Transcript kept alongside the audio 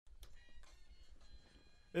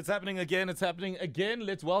It's happening again. It's happening again.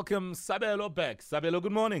 Let's welcome Sabelo back. Sabelo,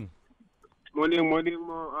 good morning. Morning, Mo.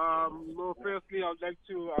 Mo, firstly, I would like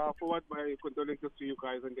to forward my condolences to you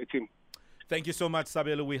guys and the team. Thank you so much,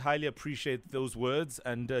 Sabelo. We highly appreciate those words.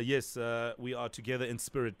 And yes, we are together in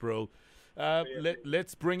spirit, bro.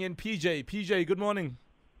 Let's bring in PJ. PJ, good morning.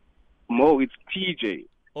 Mo, it's TJ.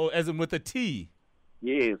 Oh, as in with a T?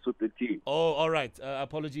 Yes, with the T. Oh, all right.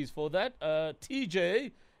 Apologies for that.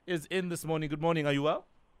 TJ is in this morning. Good morning. Are you well?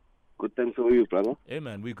 Good, thanks for you, brother. Hey,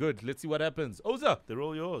 man, we're good. Let's see what happens. Oza, they're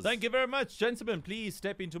all yours. Thank you very much. Gentlemen, please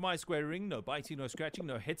step into my square ring. No biting, no scratching,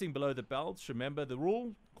 no hitting below the belt. Remember the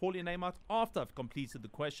rule. Call your name out after I've completed the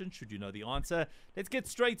question, should you know the answer. Let's get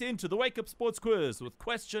straight into the Wake Up Sports Quiz with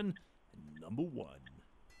question number 1.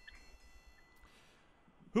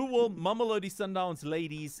 Who will Mamelodi Sundowns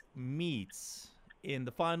ladies meet in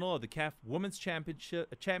the final of the CAF Women's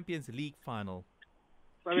Champions League final?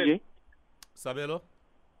 TJ? Sabelo?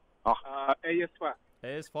 ASFA.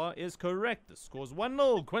 ASFA is correct. The score's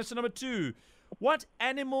 1-0. Question number 2. What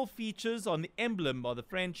animal features on the emblem of the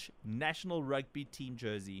French national rugby team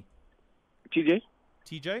jersey? TJ?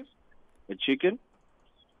 TJ? A chicken?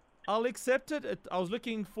 I'll accept it. I was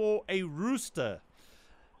looking for a rooster.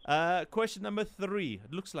 Question number 3.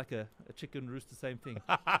 It looks like a chicken rooster, same thing.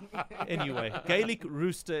 Anyway, Gaelic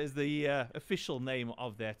rooster is the official name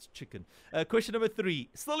of that chicken. Question number 3.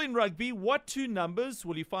 Still in rugby, what 2 numbers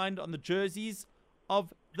will you find on the jerseys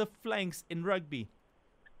of the flanks in rugby?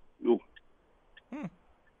 Oh.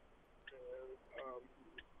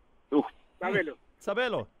 Sabelo.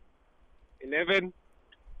 Sabelo. 11.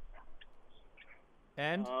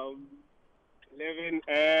 And? 11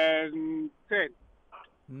 and 10.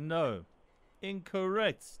 No.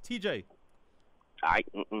 Incorrect. TJ. I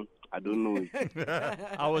don't know.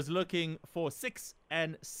 I was looking for 6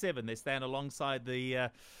 and 7. They stand alongside the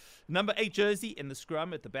number 8 jersey in the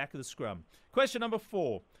scrum at the back of the scrum. Question number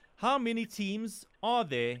 4. How many teams are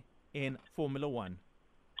there in Formula 1?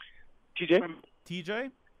 TJ?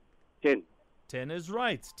 TJ? 10. 10 is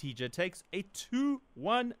right. TJ takes a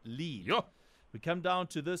 2-1 lead. Yo. We come down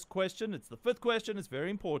to this question. It's the 5th question. It's very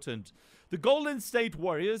important. The Golden State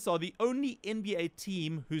Warriors are the only NBA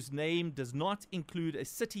team whose name does not include a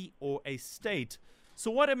city or a state. So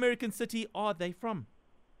what American city are they from?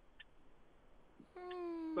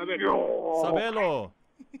 Sabelo. Sabelo.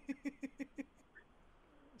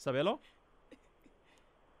 Sabelo?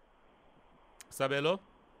 Sabelo?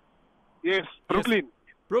 Yes, Brooklyn.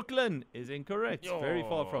 Brooklyn is incorrect. Very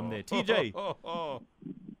far from there. TJ?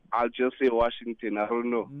 I'll just say Washington. I don't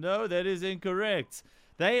know. No, that is incorrect.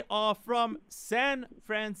 They are from San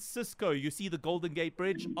Francisco. You see the Golden Gate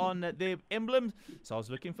Bridge on their emblem. So I was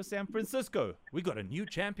looking for San Francisco. We got a new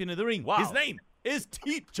champion in the ring. Wow. His name is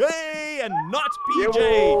TJ and not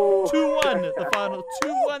PJ. 2-1 the final.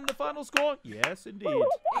 2-1 the final score. Yes, indeed.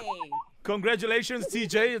 Congratulations,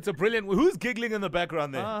 TJ. It's a brilliant... Who's giggling in the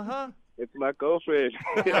background there? Uh-huh. It's my girlfriend.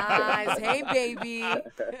 Nice. Hey, baby.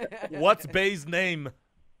 What's Bay's name?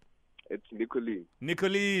 It's Nicolene.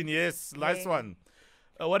 Nicolene, yes. Nice Hey. one.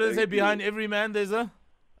 What does it say behind every man? There's a...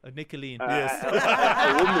 Nicolene. Yes.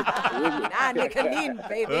 Nah, Nicolene,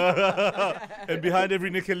 baby. And behind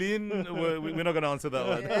every Nicolene, we're not going to answer that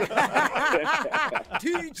one.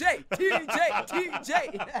 TJ.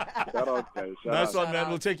 Shout out, guys. Shout Nice out. one, man.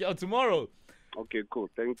 We'll take you out tomorrow. Okay, cool.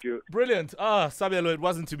 Thank you. Brilliant. Sabelo, it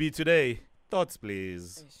wasn't to be today. Thoughts,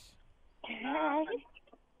 please.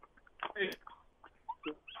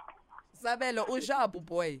 Sabelo, ushabu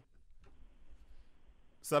boy.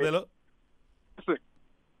 Sabelo?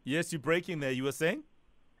 Yes, you're breaking there. You were saying?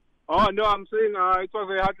 Oh, no, I'm saying it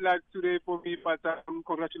was a hard luck today for me, but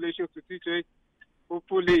congratulations to TJ.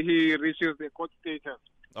 Hopefully he reaches the court status.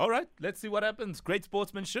 All right. Let's see what happens. Great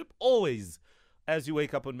sportsmanship, always, as you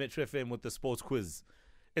wake up on Metro FM with the sports quiz.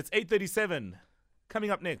 It's 8:37.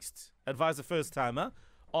 Coming up next, advise a first-timer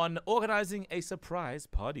on organizing a surprise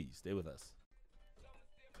party. Stay with us.